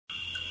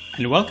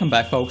And welcome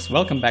back, folks,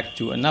 welcome back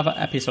to another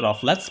episode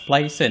of Let's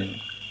Play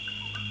SiN.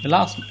 The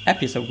last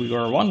episode we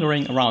were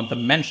wandering around the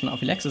mansion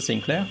of Elexis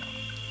Sinclaire,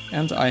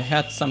 and I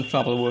had some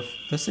trouble with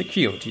the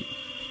security.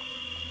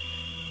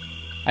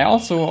 I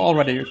also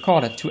already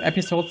recorded 2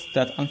 episodes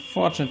that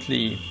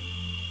unfortunately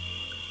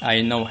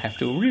I now have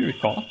to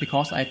re-record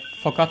because I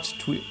forgot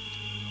to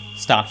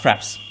start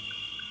fraps.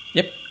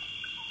 Yep.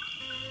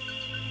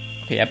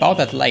 Okay, about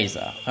that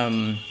laser.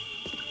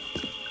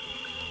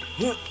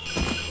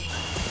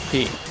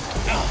 Okay.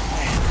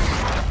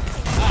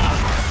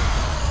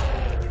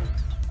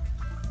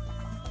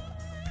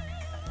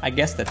 I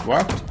guess that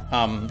worked.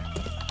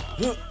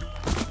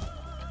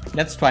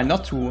 Let's try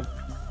not to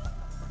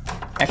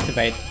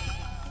activate,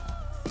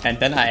 and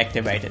then I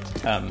activate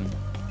it.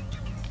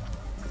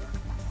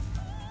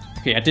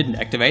 Okay, I didn't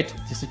activate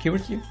the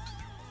security.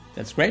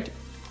 That's great.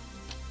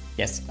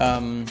 Yes,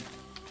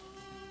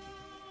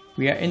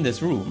 we are in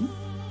this room,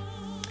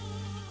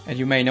 and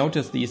you may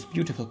notice these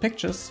beautiful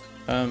pictures,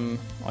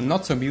 or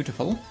not so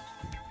beautiful.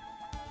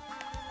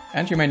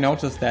 And you may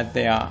notice that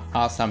there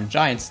are some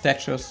giant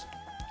statues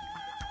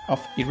of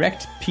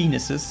erect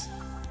penises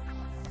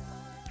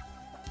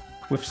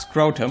with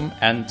scrotum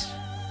and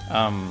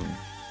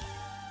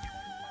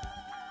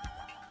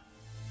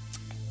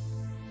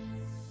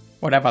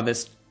whatever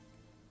this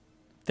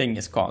thing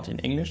is called in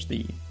English,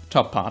 the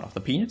top part of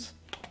the penis.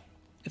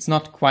 It's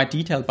not quite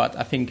detailed, but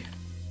I think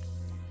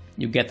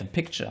you get the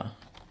picture.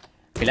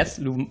 Okay, let's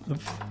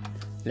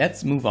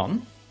move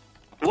on.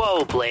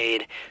 Whoa,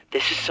 Blade.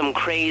 This is some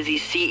crazy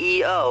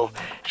CEO.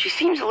 She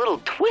seems a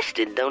little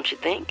twisted, don't you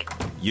think?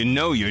 You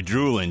know you're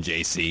drooling,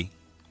 JC.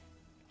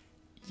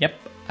 Yep,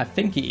 I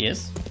think he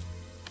is.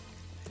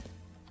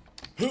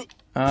 She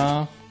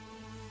has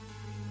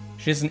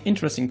an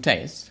interesting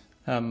taste.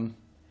 It's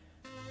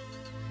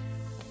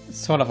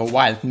sort of a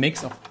wild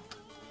mix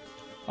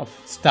of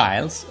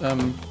styles.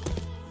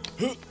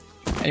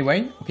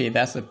 Anyway, okay,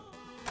 there's it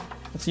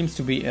seems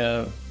to be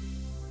a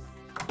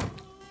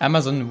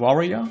Amazon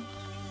warrior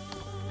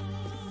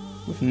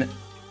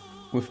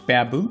with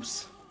bare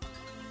boobs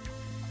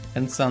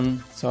and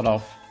some sort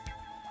of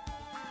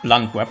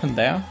blunt weapon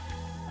there.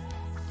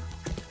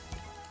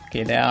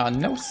 Okay, there are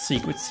no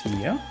secrets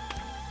here.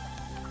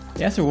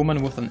 There's a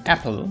woman with an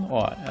apple,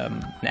 or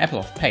an apple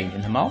of pain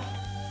in her mouth.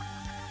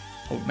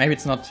 Or maybe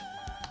it's not.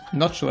 I'm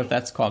not sure if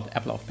that's called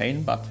apple of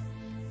pain, but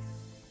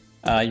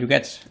you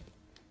get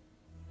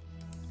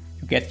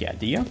the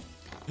idea.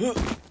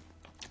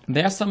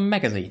 There are some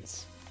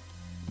magazines.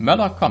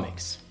 Murder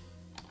Comics,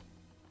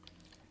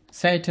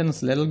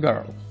 Satan's Little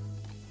Girl,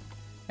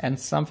 and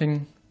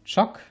something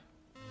Choc,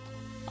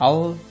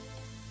 Owl,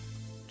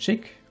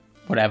 Chick,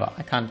 whatever.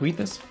 I can't read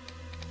this.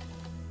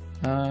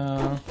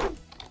 And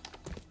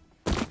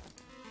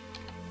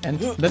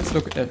let's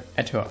look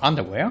at her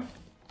underwear.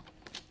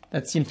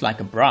 That seems like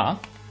a bra.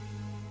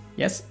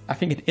 Yes, I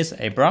think it is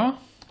a bra.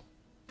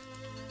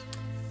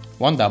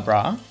 Wonder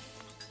bra.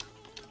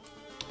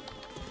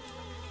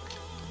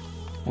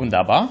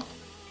 Wunderbar.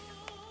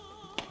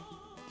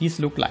 These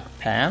look like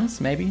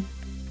pants, maybe.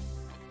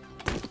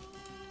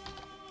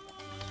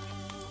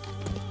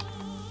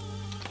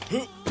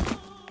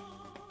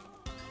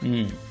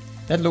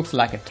 That looks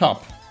like a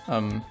top.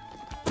 And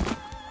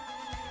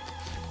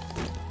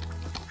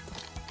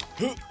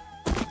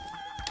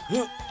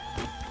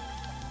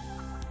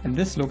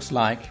this looks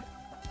like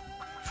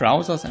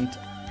trousers and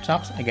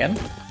tops again.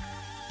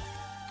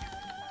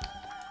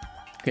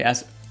 Okay, I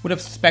would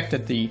have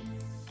suspected the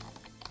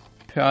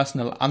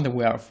personal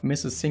underwear of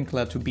Mrs.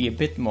 Sinclaire to be a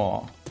bit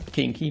more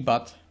kinky,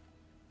 but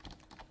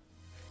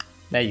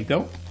there you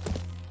go.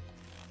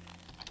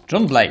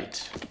 John Blade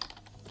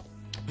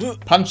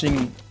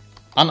punching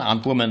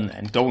unarmed women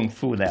and going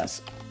through their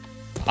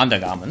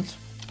undergarment.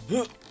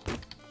 And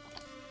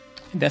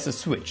there's a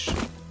switch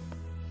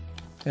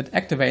that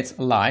activates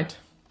a light.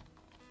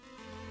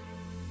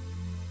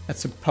 That's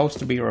supposed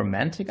to be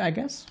romantic, I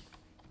guess.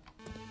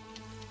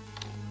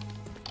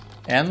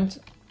 And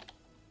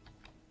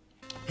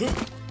a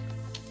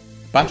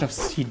bunch of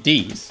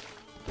CDs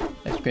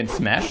that you can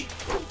smash.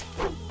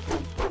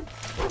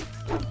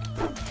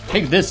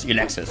 Take this,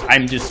 Elexis.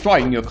 I'm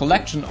destroying your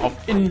collection of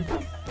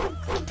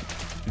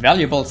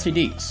invaluable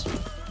CDs.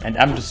 And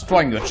I'm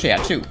destroying your chair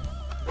too.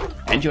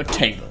 And your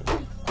table.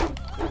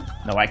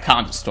 No, I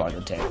can't destroy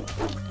the table.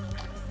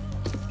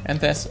 And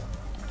there's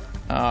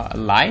a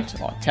light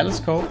or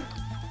telescope.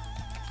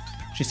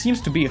 She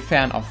seems to be a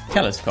fan of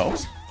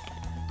telescopes.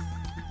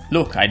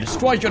 Look, I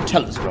destroyed your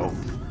telescope.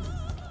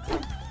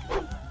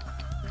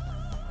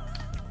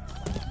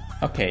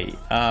 Okay,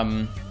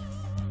 can't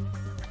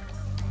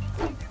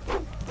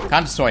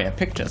destroy her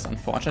pictures,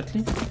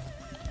 unfortunately.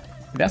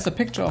 There's a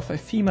picture of a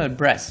female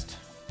breast,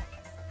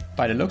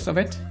 by the looks of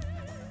it.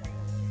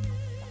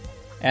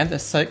 And a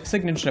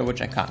signature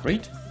which I can't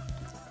read.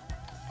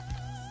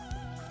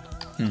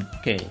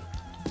 Okay.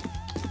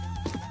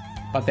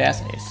 But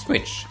there's a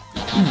switch.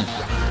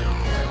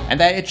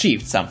 And I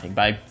achieved something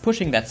by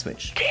pushing that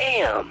switch.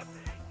 Damn!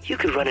 You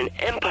could run an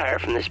empire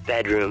from this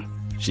bedroom.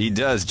 She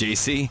does,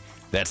 JC.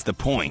 That's the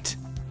point.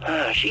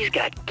 She's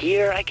got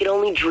gear I could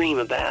only dream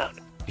about.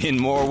 In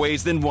more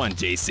ways than one,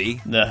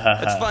 JC.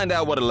 Let's find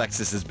out what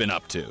Elexis has been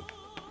up to.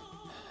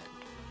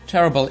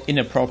 Terrible,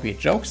 inappropriate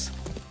jokes.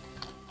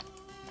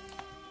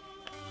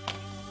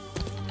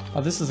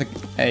 But this is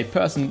a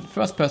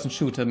first-person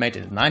shooter made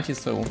in the 90s,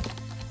 so...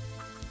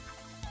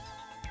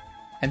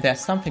 And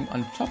there's something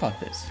on top of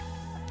this.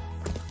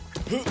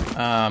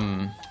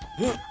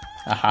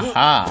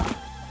 Ahaha!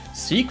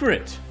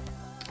 Secret!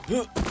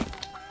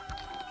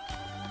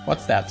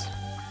 What's that?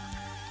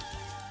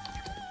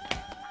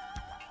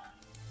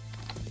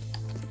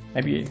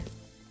 Maybe...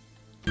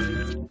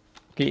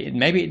 Okay,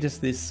 maybe it is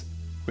this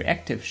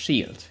reactive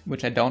shield,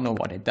 which I don't know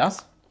what it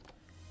does.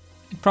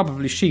 It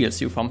probably shields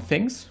you from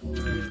things,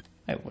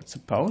 I would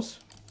suppose.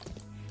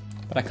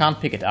 But I can't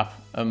pick it up.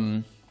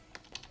 But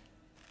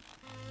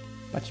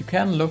you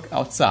can look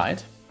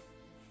outside,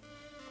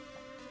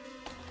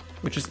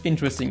 which is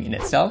interesting in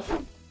itself.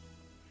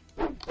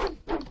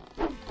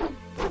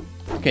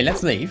 Okay,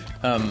 let's leave.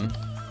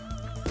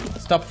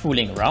 Stop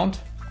fooling around.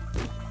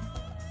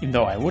 Even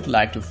though I would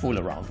like to fool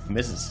around with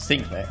Mrs.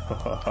 Sinclaire.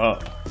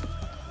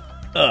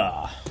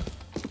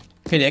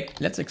 Okay,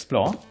 let's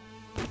explore.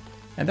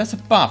 And there's a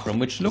bathroom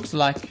which looks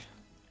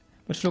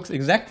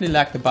exactly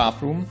like the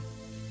bathroom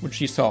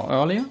which you saw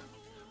earlier.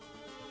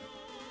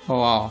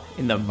 Or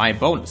in my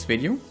bonus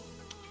video.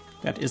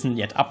 That isn't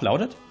yet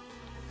uploaded.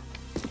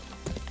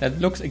 That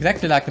looks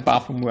exactly like the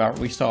bathroom where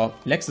we saw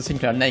Elexis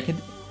Sinclaire naked.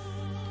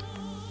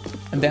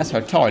 And there's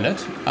her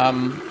toilet.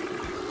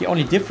 The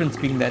only difference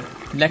being that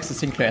Elexis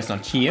Sinclaire is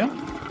not here.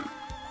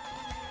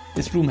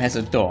 This room has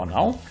a door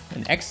now,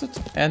 an exit,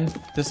 and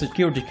the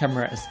security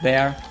camera is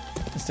there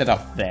instead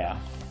of there.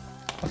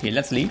 Okay,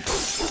 let's leave.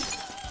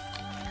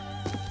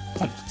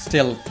 But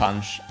still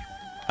punch,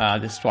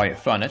 destroy your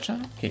furniture.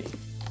 Okay,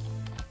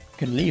 you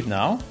can leave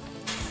now.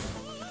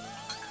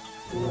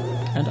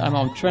 And I'm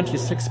on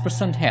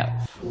 26%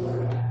 health.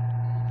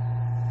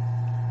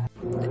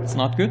 It's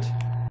not good.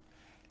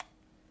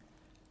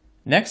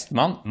 Next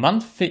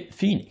month,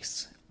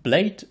 Phoenix.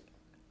 Blade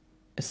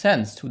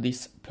ascends to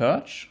this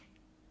perch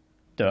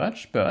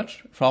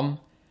from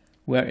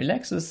where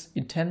Elexis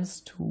intends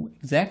to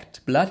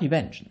exact bloody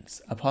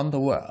vengeance upon the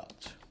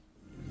world.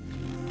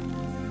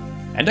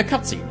 And a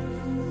cutscene.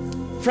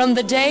 From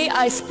the day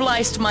I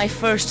spliced my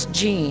first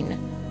gene,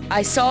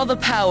 I saw the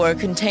power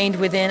contained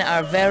within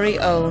our very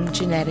own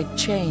genetic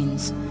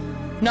chains.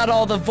 Not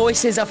all the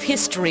voices of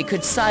history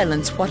could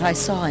silence what I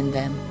saw in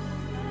them.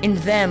 In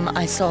them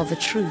I saw the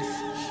truth.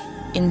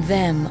 In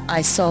them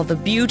I saw the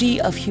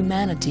beauty of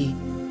humanity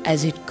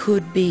as it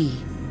could be.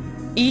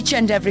 Each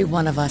and every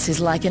one of us is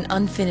like an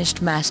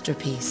unfinished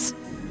masterpiece.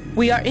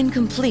 We are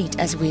incomplete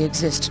as we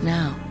exist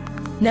now,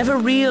 never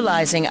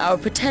realizing our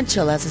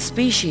potential as a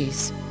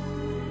species.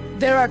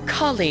 There are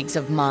colleagues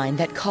of mine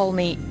that call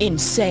me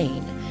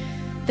insane.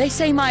 They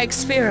say my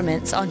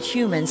experiments on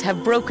humans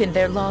have broken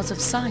their laws of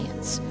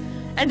science,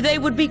 and they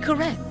would be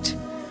correct.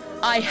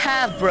 I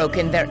have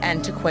broken their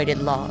antiquated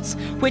laws,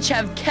 which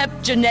have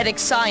kept genetic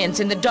science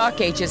in the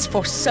Dark Ages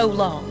for so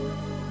long.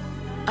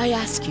 I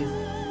ask you,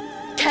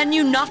 can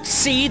you not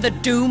see the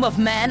doom of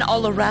man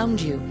all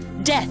around you?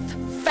 Death,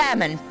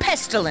 famine,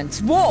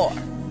 pestilence, war!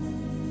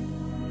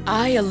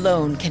 I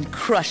alone can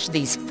crush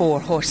these four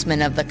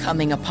horsemen of the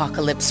coming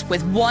apocalypse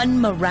with one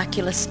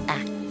miraculous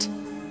act.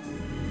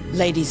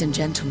 Ladies and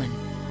gentlemen,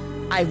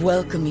 I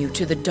welcome you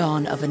to the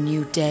dawn of a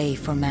new day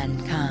for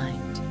mankind.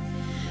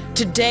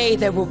 Today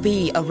there will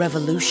be a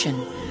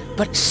revolution,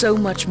 but so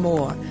much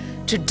more.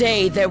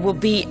 Today there will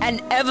be an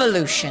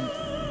evolution.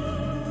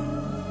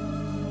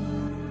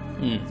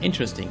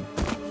 Interesting.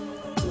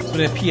 So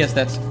it appears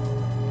that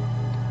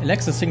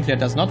Elexis Sinclaire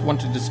does not want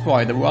to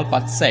destroy the world,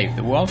 but save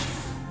the world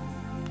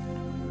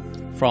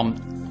from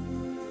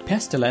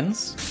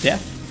pestilence,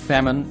 death,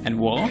 famine, and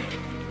war.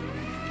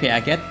 Okay,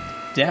 I get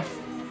death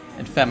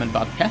and famine,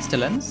 but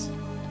pestilence?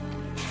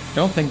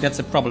 Don't think that's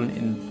a problem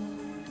in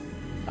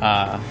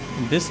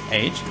this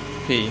age.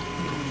 Okay.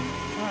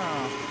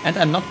 And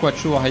I'm not quite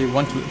sure how you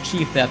want to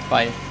achieve that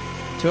by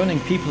turning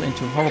people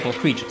into horrible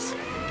creatures.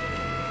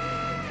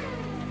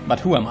 But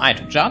who am I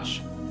to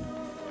judge?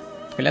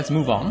 Okay, let's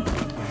move on.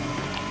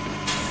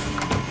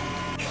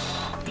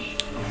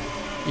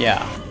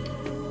 Yeah.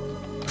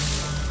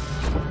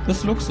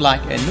 This looks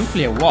like a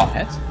nuclear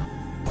warhead.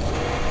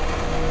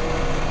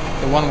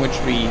 The one which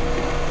we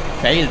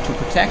failed to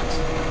protect.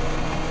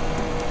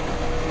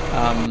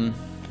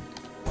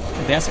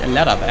 There's a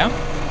ladder there.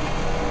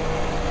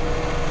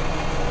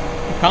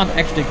 You can't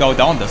actually go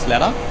down this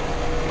ladder.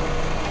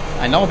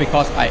 I know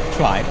because I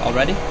tried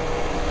already.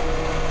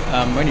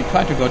 When you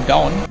try to go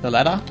down the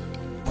ladder,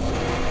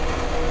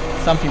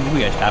 something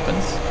weird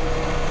happens.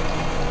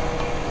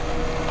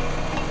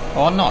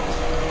 Or not.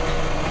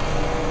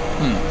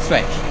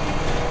 Strange.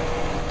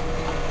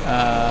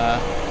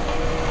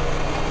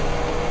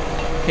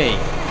 Okay.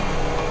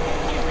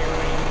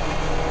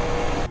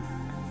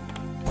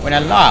 When I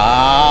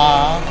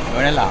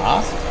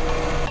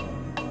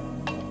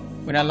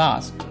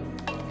last,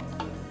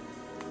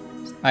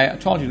 I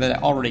told you that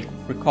I already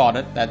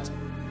recorded that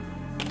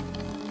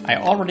I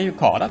already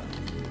recorded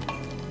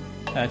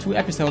 2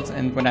 episodes,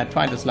 and when I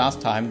tried this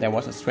last time, there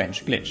was a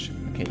strange glitch.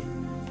 Okay.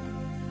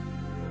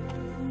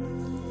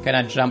 Can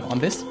I jump on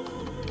this?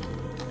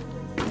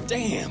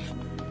 Damn.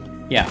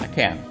 Yeah, I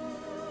can.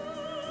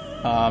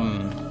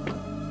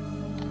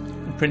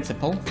 In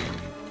principle.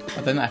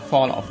 But then I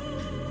fall off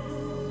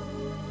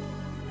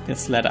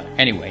this ladder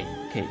anyway.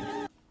 Okay.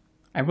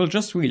 I will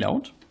just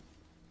reload.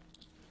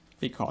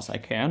 Because I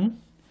can.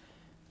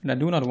 And I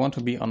do not want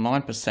to be on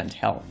 9%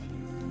 health.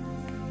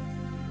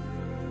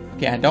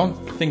 Okay, I don't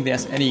think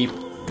there's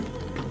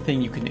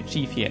anything you can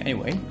achieve here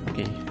anyway.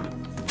 Okay.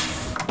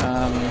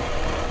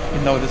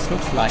 Even though this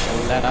looks like a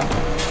ladder,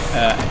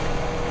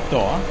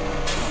 door.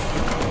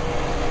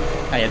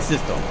 Ah, yeah, it's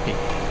this door. Okay.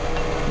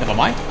 Never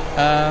mind.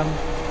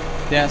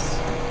 There's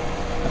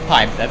a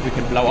pipe that we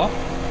can blow up.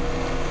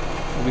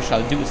 We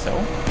shall do so.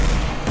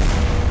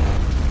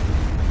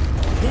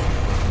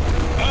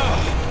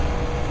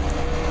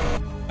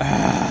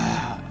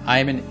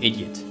 I'm an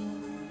idiot.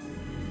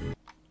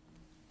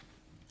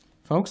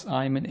 Folks,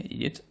 I'm an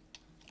idiot.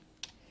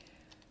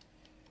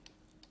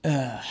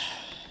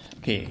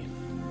 Okay.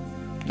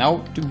 Now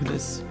do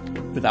this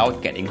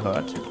without getting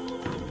hurt.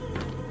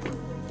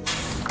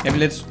 Maybe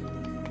let's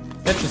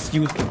just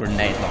use the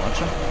grenade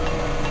launcher.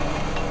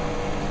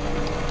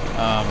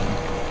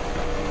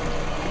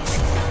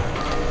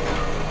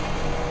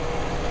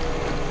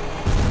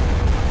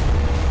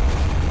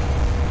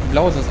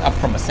 Blows us up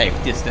from a safe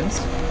distance.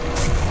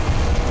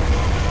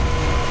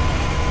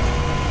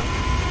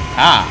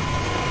 Ah.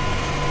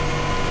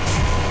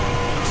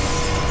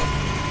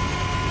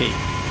 Okay.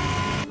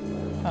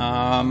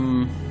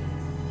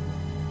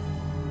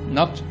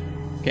 Not...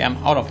 Okay, I'm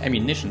out of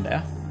ammunition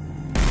there.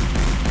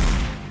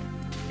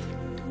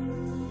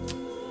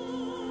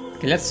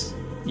 Okay, let's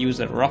use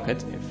a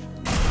rocket if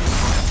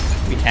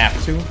we have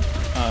to.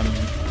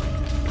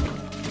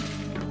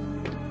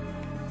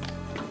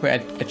 We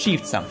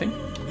achieved something.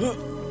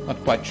 Not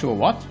quite sure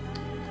what.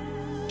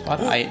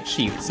 But I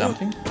achieved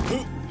something.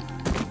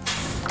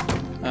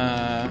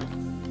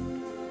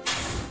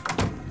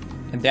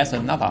 And there's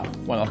another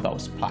one of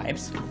those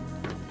pipes.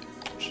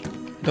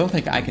 I don't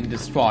think I can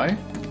destroy.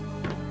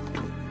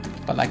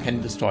 But I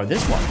can destroy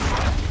this one.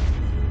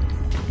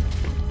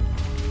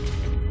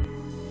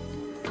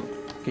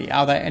 Okay,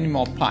 are there any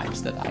more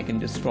pipes that I can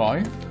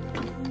destroy?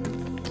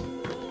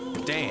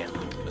 Damn,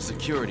 a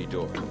security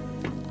door.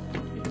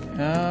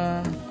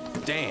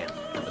 Damn,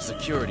 a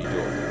security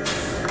door.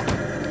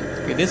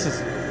 Okay, this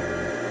is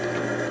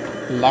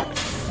locked.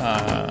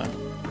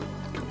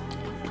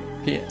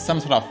 Okay, some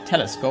sort of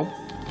telescope.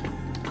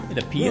 It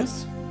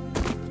appears.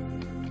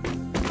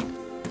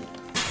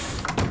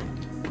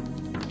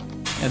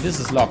 And this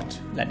is locked,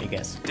 let me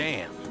guess.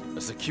 Damn,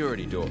 a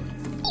security door.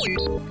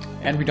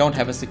 And we don't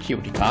have a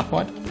security card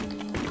for it.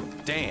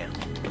 Damn,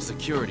 a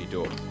security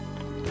door.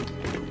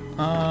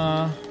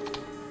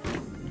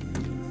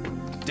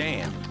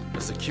 Damn, a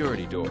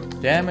security door.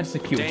 Damn, a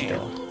security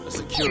door. Damn, a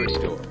security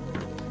door.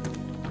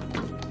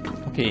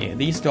 Okay,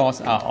 these doors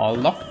are all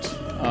locked.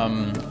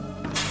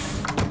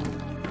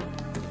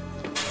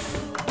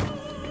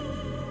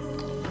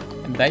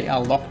 And they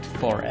are locked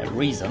for a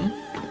reason.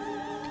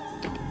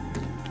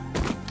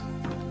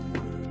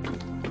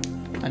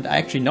 And I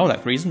actually know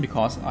that reason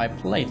because I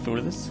played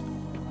through this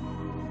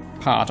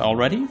part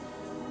already.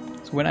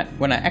 So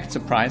when I act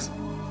surprised,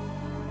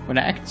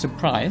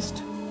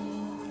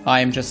 I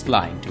am just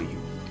lying to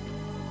you.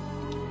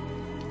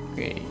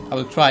 Okay, I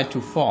will try to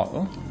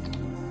fall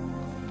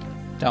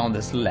down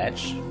this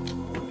ledge.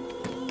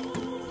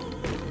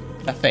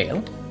 I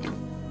fail.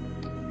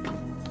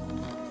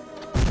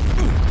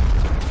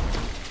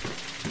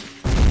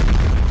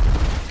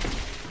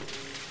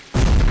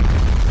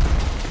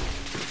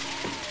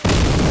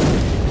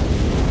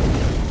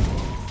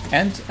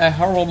 And a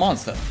horrible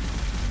monster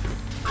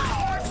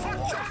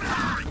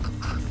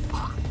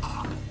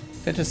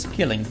that is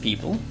killing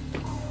people.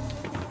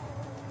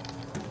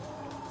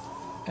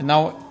 And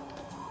now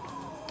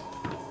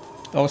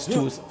those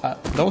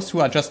two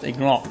are just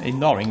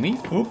ignoring me.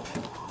 Oop.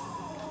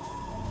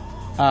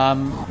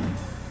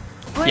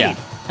 Yeah,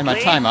 and my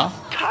timer.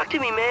 Talk to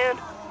me, man.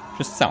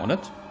 Just sounded.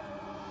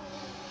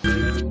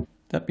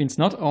 That means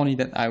not only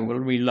that I will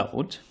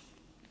reload,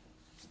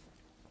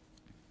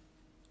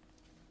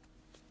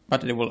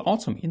 but it will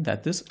also mean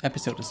that this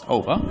episode is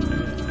over.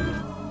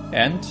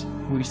 And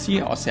we see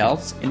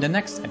ourselves in the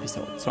next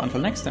episode. So until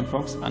next time,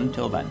 folks,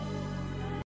 until then.